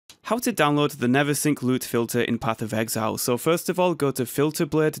How to download the Neversink loot filter in Path of Exile. So first of all, go to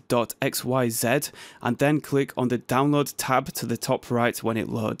filterblade.xyz and then click on the download tab to the top right when it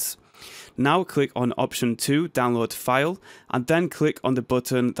loads. Now click on option 2, download file, and then click on the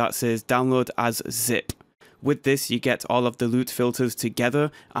button that says download as zip. With this, you get all of the loot filters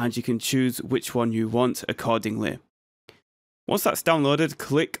together and you can choose which one you want accordingly. Once that's downloaded,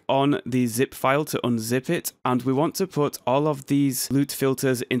 click on the zip file to unzip it, and we want to put all of these loot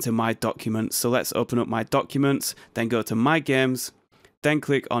filters into My Documents. So let's open up My Documents, then go to My Games, then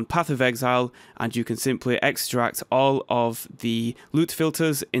click on Path of Exile, and you can simply extract all of the loot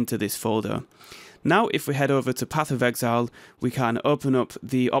filters into this folder. Now, if we head over to Path of Exile, we can open up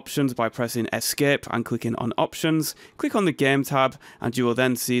the options by pressing Escape and clicking on Options. Click on the Game tab, and you will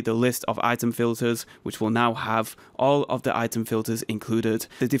then see the list of item filters, which will now have all of the item filters included.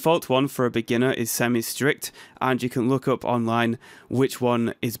 The default one for a beginner is semi-strict, and you can look up online which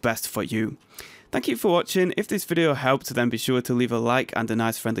one is best for you. Thank you for watching. If this video helped, then be sure to leave a like and a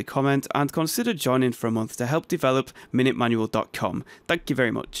nice friendly comment, and consider joining for a month to help develop Minutemanual.com. Thank you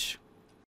very much.